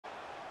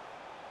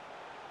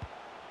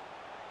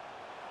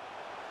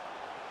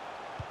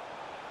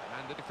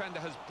And the defender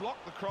has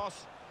blocked the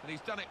cross, and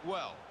he's done it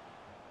well.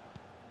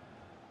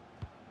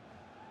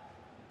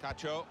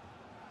 Cacho.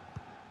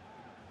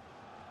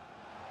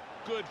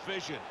 Good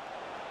vision.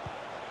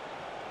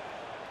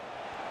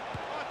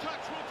 Oh, a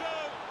touch will do.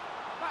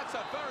 That's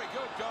a very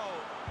good goal.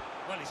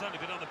 Well, he's only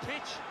been on the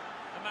pitch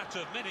a matter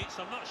of minutes.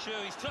 I'm not sure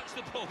he's touched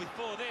the ball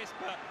before this,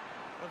 but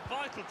a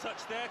vital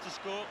touch there to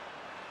score.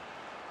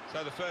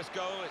 So the first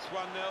goal, it's 1-0.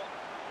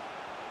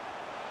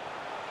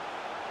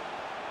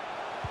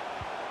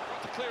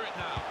 Got to clear it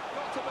now.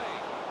 Got to be.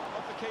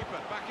 Off the keeper,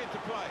 back into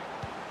play.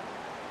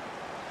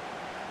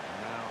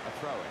 Now a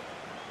throw-in.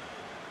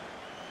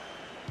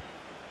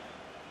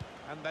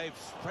 And they've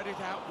spread it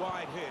out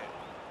wide here.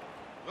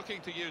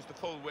 Looking to use the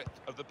full width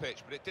of the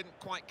pitch, but it didn't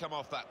quite come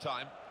off that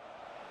time.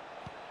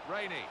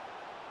 Rainey.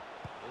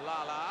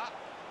 Lala.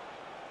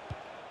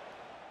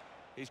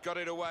 He's got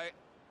it away.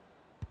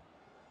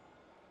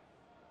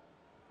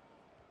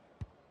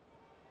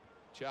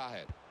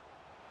 Shahed.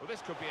 Well,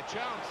 this could be a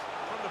chance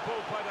from the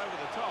ball played over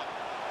the top.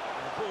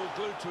 And the ball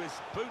glued to his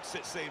boots,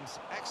 it seems.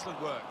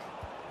 Excellent work.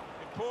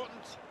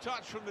 Important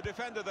touch from the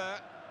defender there.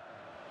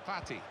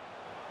 Fati.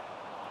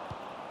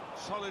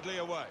 Solidly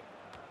away.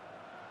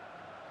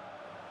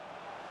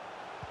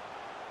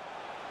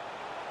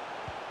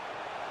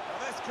 Well,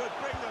 this could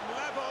bring them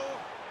level.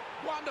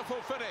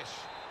 Wonderful finish.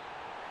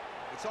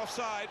 It's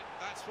offside,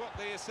 that's what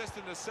the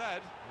assistant has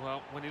said.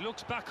 Well, when he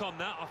looks back on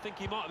that, I think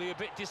he might be a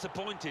bit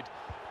disappointed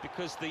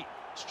because the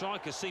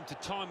striker seemed to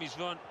time his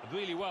run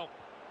really well.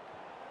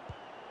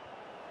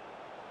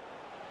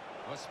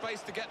 Well,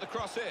 space to get the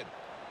cross in.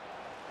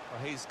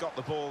 Well, he's got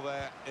the ball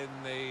there in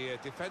the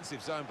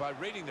defensive zone by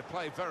reading the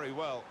play very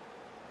well.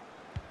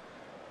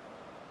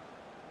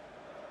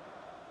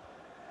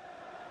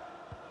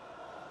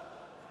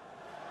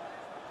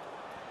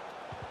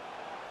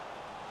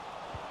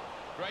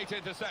 Great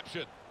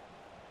interception.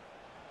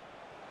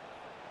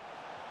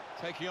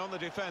 Taking on the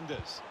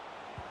defenders.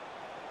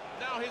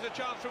 Now here's a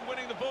chance from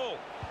winning the ball.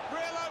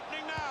 Real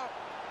opening now.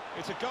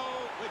 It's a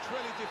goal which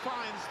really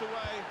defines the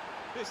way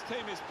this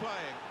team is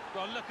playing.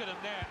 Well, look at them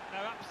there.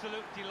 They're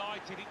absolutely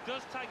delighted. It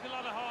does take a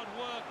lot of hard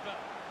work, but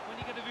when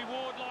you get a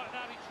reward like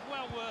that, it's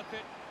well worth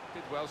it.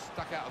 Did well,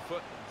 stuck out a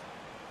foot and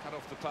cut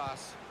off the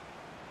pass.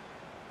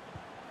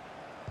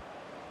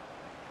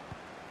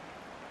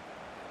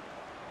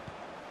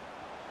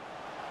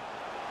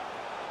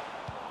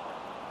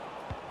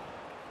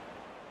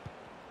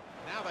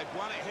 Now they've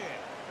won it here.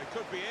 They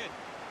could be in.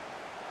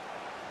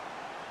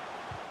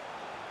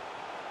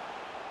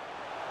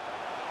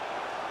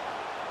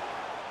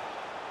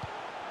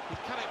 He's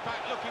cut it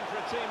back looking for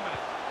a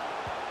teammate.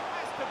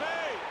 Has to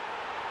be!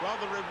 Well,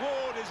 the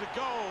reward is a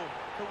goal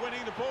for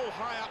winning the ball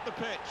high up the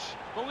pitch.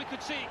 Well, we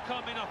could see it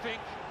coming, I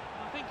think.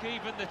 I think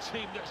even the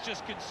team that's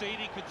just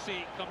conceded could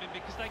see it coming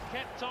because they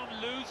kept on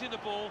losing the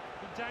ball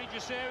in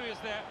dangerous areas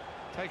there.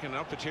 Taken an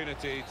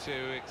opportunity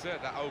to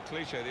exert that old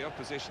cliche, the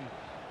opposition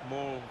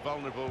more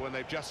vulnerable when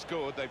they've just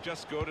scored,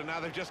 and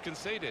now they've just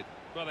conceded.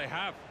 Well, they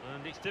have,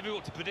 and it's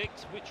difficult to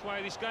predict which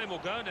way this game will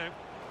go now.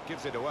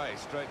 Gives it away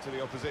straight to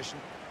the opposition.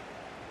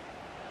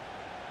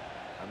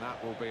 And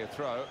that will be a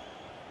throw.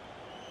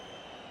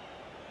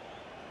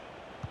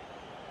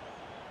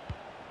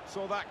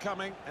 Saw that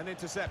coming and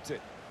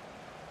intercepted.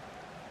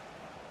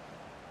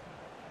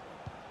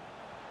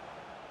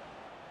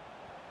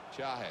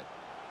 Shahed.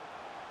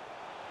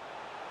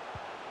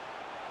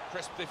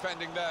 Crisp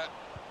defending there.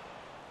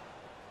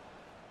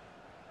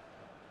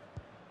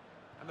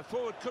 And the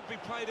forward could be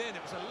played in.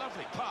 It was a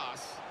lovely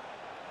pass.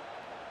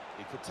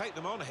 He could take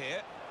them on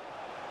here.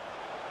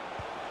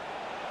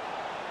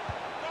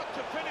 Got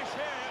to finish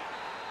here.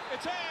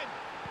 It's in.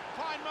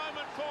 Fine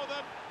moment for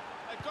them.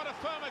 They've got a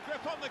firmer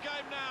grip on the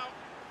game now.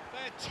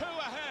 They're 2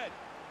 ahead.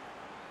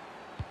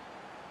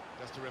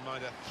 Just a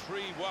reminder,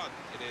 3-1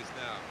 it is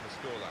now,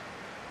 the scoreline.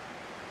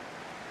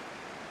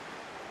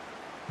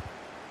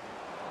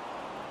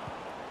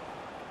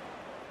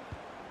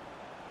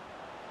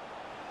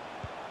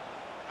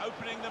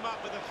 Opening them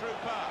up with a through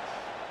pass.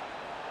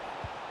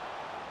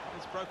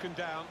 It's broken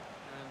down,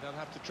 and they'll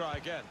have to try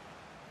again.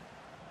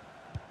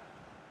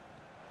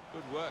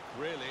 Good work,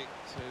 really,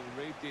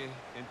 to read the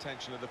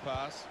intention of the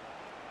pass.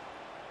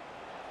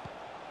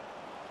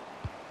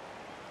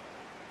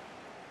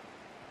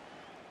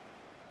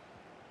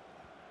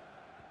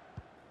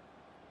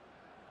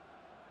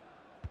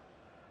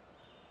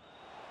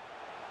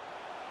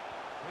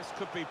 This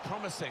could be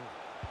promising.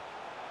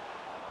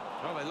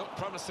 Well, they look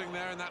promising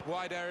there in that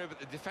wide area, but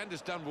the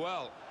defender's done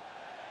well.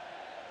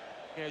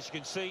 Yeah, as you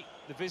can see,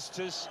 the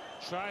visitors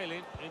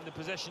trailing in the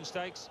possession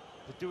stakes.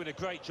 They're doing a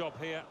great job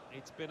here.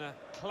 It's been a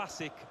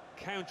classic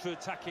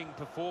counter-attacking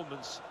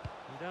performance.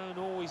 You don't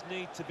always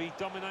need to be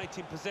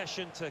dominating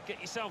possession to get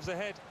yourselves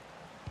ahead.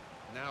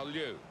 Now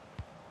Liu.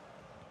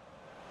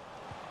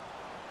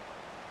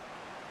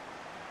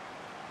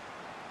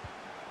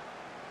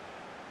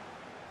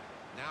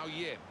 Now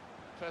Yim.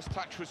 First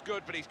touch was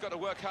good, but he's got to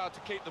work hard to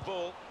keep the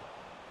ball.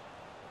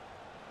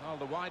 Well,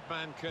 the wide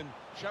man can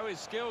show his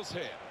skills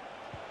here.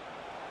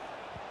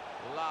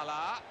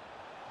 Lala.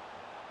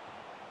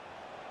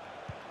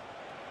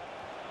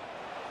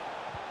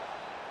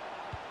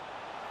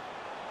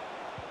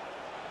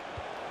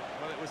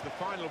 Well, it was the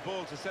final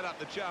ball to set up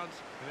the chance,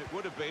 and it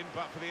would have been,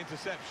 but for the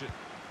interception.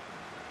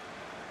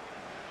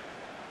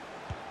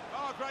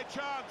 Oh, great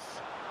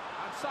chance!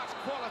 And such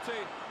quality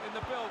in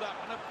the build-up,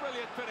 and a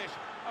brilliant finish.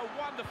 A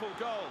wonderful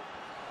goal.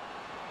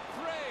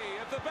 Three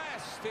of the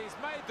best. He's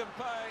made them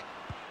pay,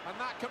 and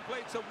that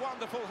completes a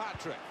wonderful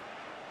hat-trick.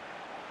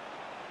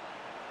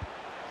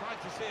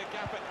 Tried to see a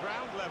gap at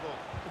ground level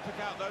to pick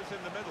out those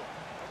in the middle.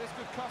 Well, this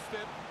could cost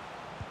him.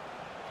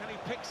 Can he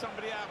pick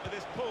somebody out with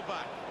this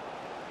pullback?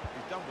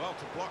 He's done well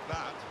to block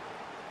that.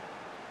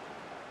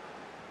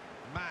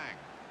 Mang.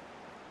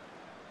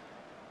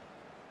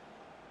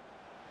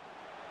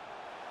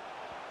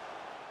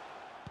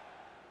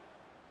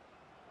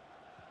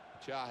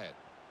 Shahed.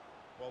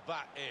 Well,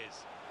 that is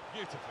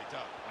beautifully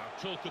done. Now,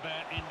 talk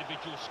about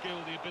individual skill,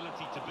 the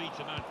ability to beat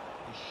a man.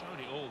 He's shown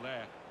it all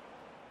there.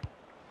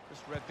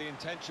 Just read the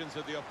intentions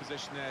of the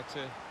opposition there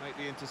to make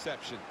the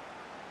interception.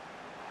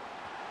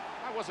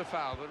 That was a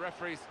foul. The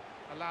referee's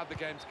allowed the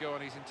game to go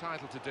on. He's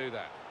entitled to do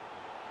that.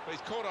 But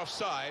he's caught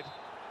offside,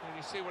 and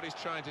you see what he's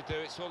trying to do.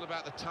 It's all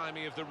about the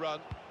timing of the run.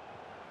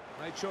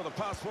 Made sure the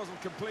pass wasn't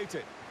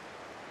completed.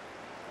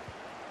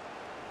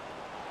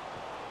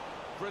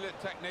 Brilliant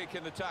technique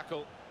in the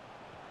tackle.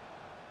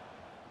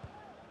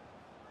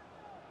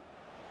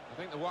 I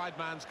think the wide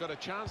man's got a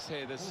chance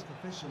here. There's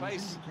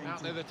space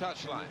out near the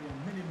touchline.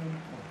 A minimum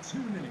of 2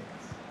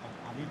 minutes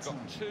of added time.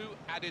 Got 2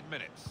 added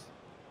minutes.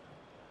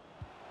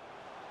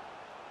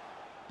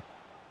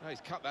 Oh,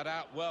 he's cut that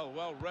out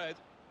well read.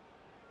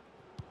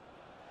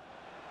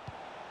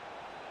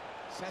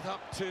 Set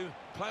up to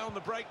play on the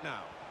break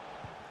now.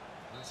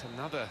 That's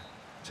another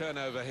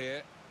turnover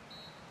here.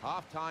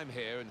 Half-time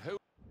here, and who...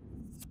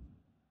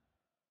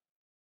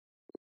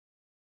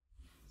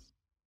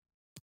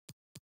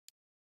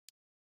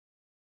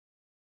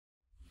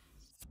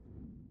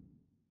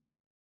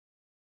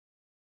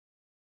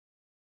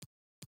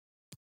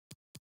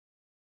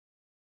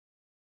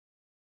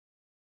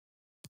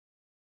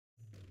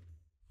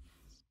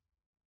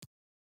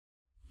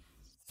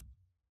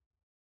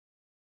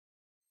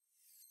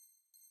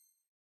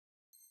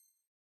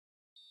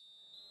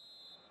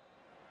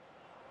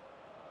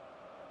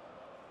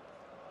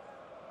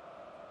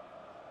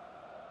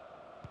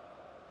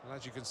 Well,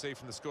 as you can see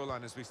from the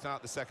scoreline as we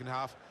start the second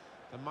half,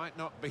 there might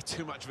not be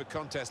too much of a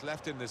contest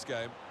left in this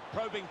game.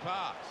 Probing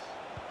pass.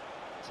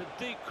 It's a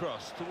deep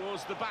cross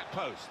towards the back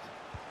post.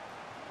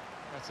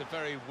 That's a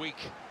very weak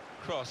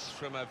cross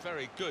from a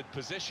very good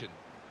position.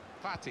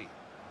 Fati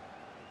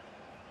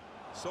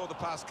saw the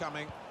pass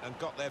coming and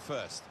got there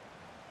first.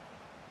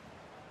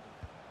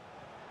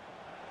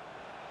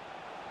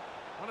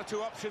 One or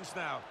two options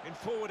now in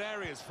forward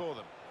areas for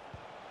them.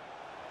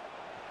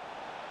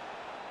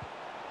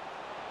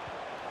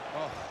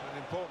 Oh, an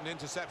important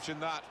interception,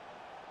 that.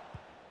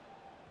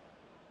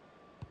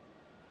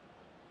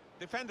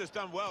 Defender's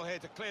done well here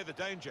to clear the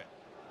danger.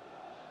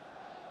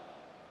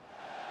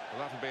 Well,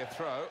 that'll be a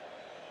throw.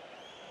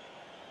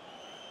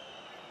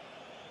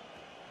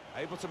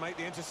 Able to make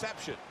the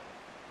interception.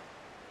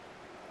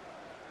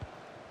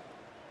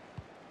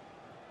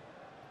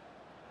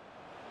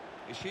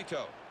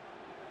 Ishito.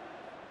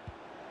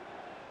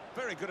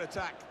 Very good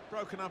attack,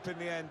 broken up in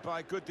the end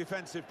by good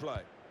defensive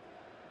play.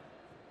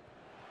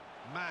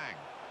 Mang.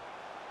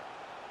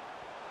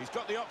 He's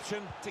got the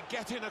option to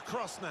get in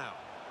across now.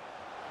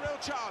 Real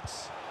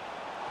chance.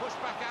 Pushed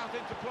back out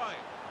into play.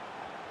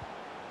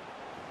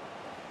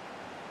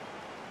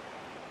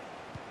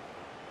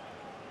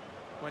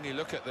 When you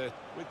look at the...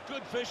 with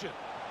good vision.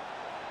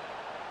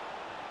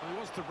 Well, he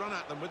wants to run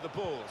at them with the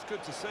ball. It's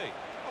good to see.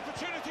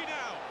 Opportunity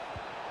now.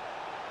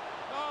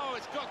 Oh,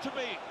 it's got to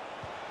be.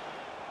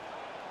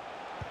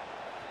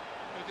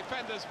 The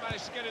defenders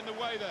managed to get in the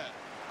way there.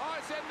 Oh,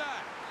 it's in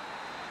there.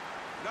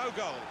 No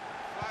goal.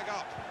 Flag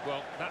up.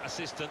 Well, that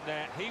assistant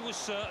there, he was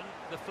certain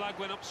the flag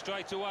went up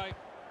straight away.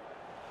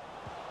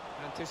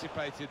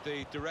 Anticipated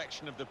the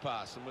direction of the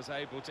pass and was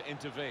able to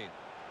intervene.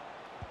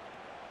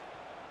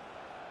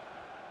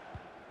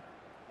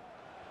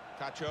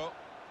 Cacho.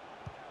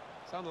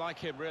 It's unlike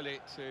him, really,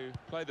 to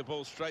play the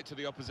ball straight to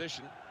the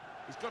opposition.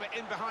 He's got it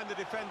in behind the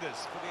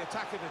defenders for the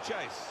attacker to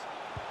chase.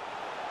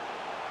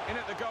 In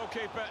at the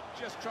goalkeeper,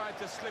 just tried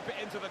to slip it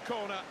into the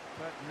corner,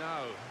 but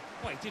no.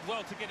 Well, he did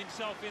well to get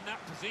himself in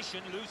that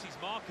position, lose his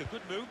marker,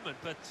 good movement,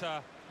 but,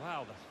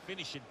 wow, the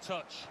finishing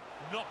touch,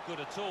 not good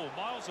at all,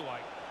 miles away.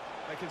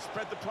 They can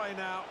spread the play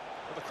now,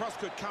 but the cross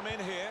could come in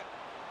here.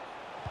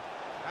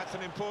 That's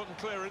an important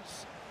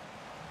clearance.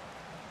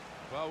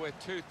 Well, we're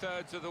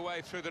 2/3 of the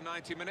way through the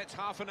 90 minutes,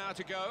 half an hour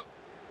to go.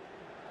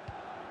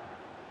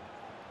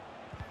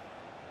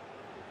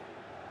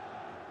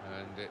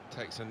 And it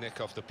takes a nick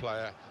off the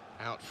player,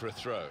 out for a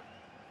throw.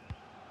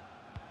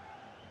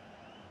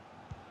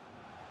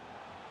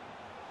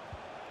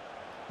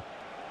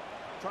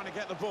 Trying to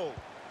get the ball.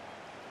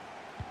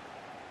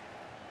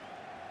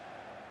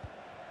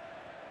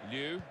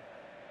 Liu.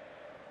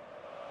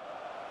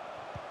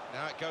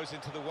 Now it goes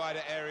into the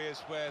wider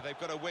areas where they've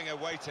got a winger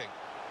waiting.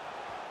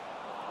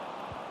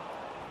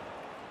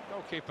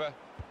 Goalkeeper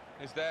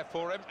is there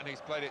for him, and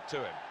he's played it to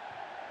him.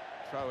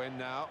 Throw in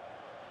now.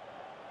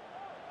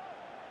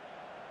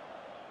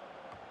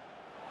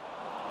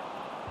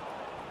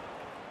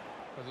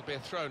 It'll be a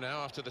throw now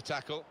after the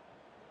tackle.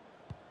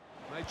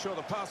 Made sure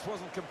the pass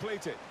wasn't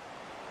completed.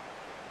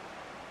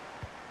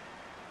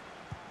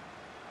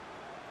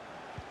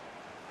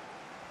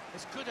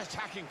 It's good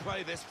attacking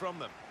play, this, from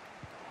them.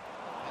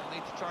 They'll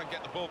need to try and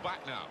get the ball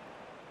back now.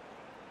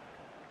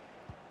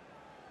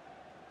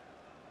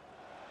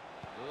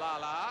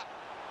 Lala.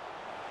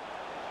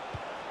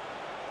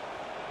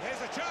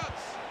 Here's a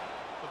chance.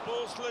 The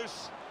ball's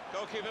loose.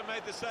 Goalkeeper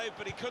made the save,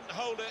 but he couldn't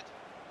hold it.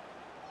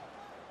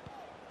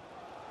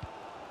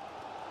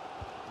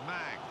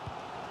 Mang.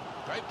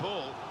 Great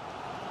ball.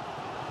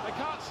 They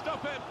can't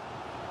stop him.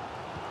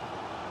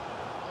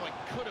 Oh,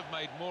 he could have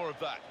made more of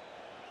that,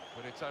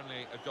 but it's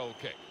only a goal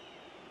kick.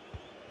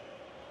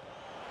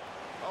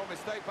 Oh,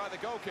 mistake by the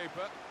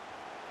goalkeeper.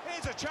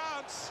 Here's a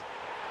chance.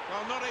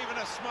 Well, not even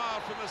a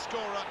smile from the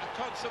scorer.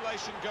 A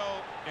consolation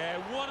goal. Yeah,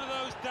 one of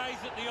those days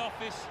at the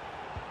office.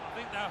 I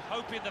think they're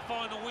hoping the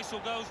final whistle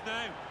goes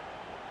now.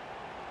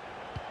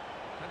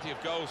 Plenty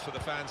of goals for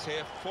the fans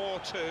here.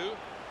 4-2.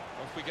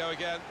 Off we go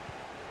again.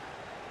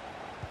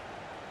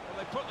 Well,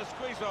 they put the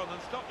squeeze on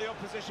and stop the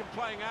opposition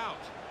playing out.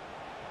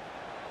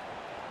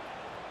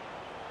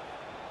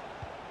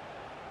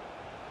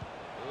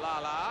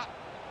 Lala.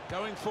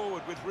 Going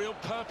forward with real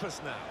purpose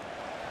now.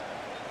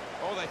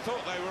 Oh, they thought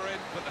they were in,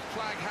 but the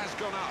flag has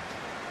gone up.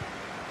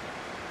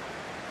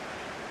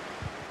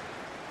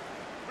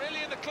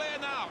 Really in the clear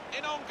now,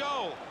 in on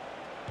goal.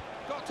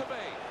 Got to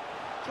be.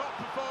 Top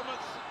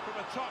performance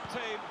from a top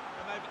team,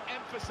 and they've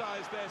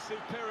emphasised their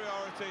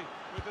superiority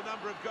with the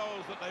number of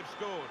goals that they've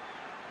scored.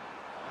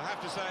 I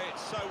have to say,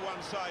 it's so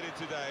one-sided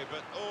today,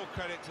 but all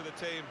credit to the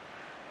team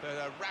that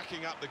are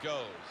racking up the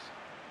goals.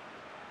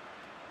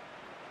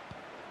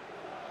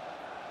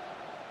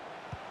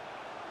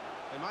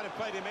 They might have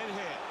played him in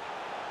here.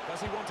 Does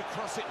he want to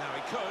cross it now?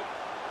 He could.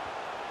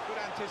 Good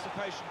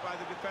anticipation by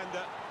the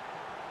defender.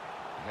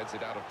 He heads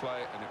it out of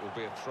play, and it will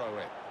be a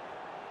throw-in.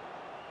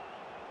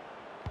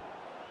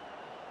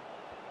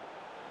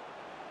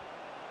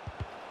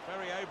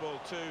 Very able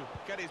to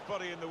get his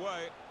body in the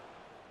way.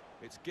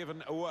 It's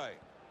given away.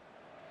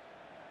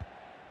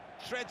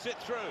 Threads it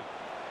through.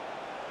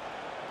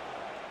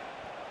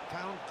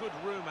 Found good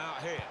room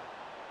out here.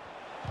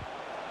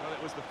 Well,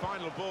 it was the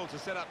final ball to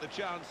set up the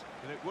chance,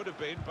 and it would have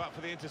been, but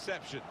for the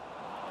interception.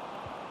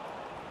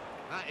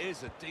 That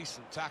is a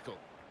decent tackle.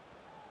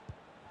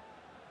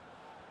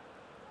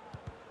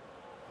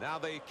 Now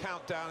the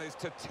countdown is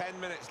to 10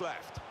 minutes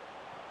left.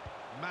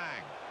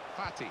 Mang,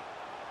 Fati.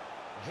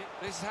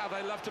 This is how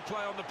they love to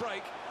play on the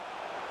break.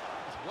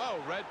 It's well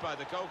read by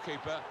the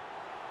goalkeeper,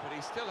 but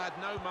he still had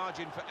no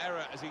margin for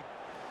error as he...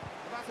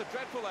 Well, that's a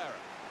dreadful error.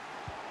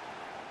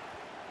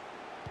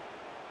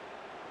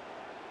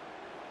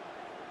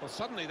 Well,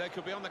 suddenly they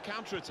could be on the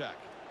counter-attack.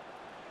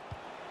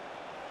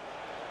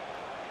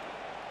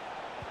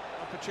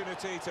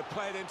 Opportunity to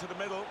play it into the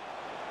middle.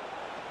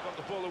 Got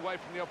the ball away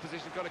from the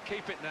opposition, got to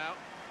keep it now.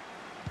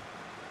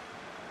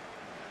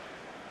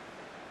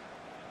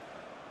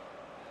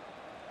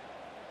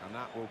 And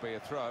that will be a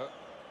throw.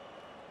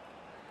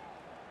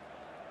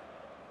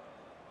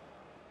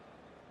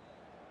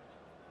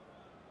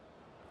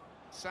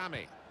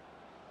 Sammy.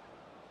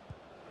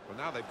 Well,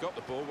 now they've got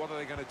the ball, what are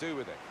they going to do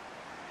with it?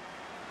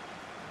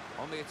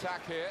 On the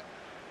attack here.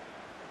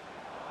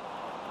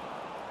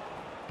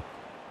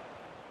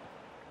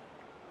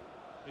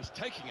 He's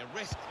taking a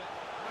risk.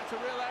 That's a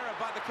real error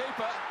by the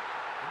keeper.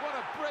 What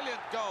a brilliant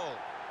goal.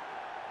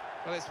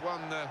 Well, it's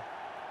one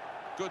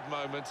good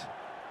moment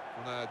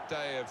on a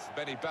day of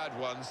many bad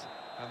ones,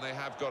 and they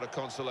have got a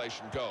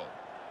consolation goal.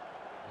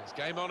 It's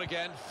game on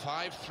again,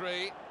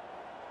 5-3,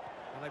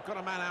 and they've got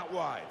a man out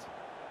wide.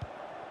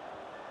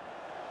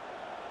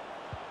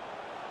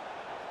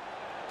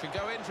 Can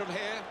go in from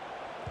here.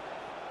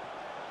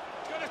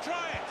 He's going to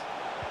try it.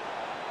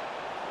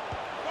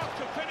 Got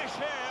to finish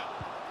here.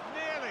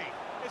 Nearly.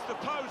 It's the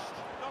post,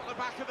 not the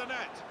back of the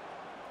net.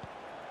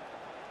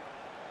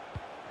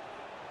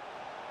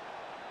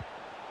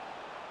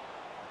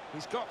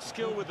 He's got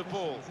skill with the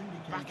ball,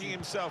 backing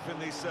himself in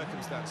these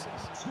circumstances.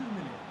 2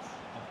 minutes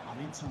of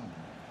added time.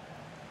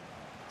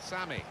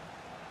 Sammy.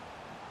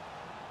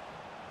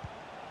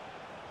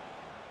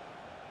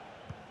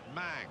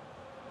 Mang.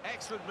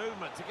 Excellent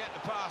movement to get the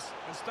pass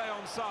and stay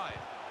onside.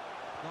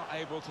 Not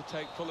able to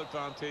take full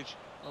advantage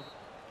of...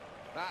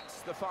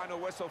 That's the final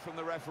whistle from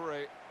the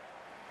referee.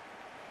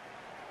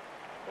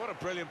 What a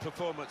brilliant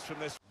performance from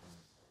this.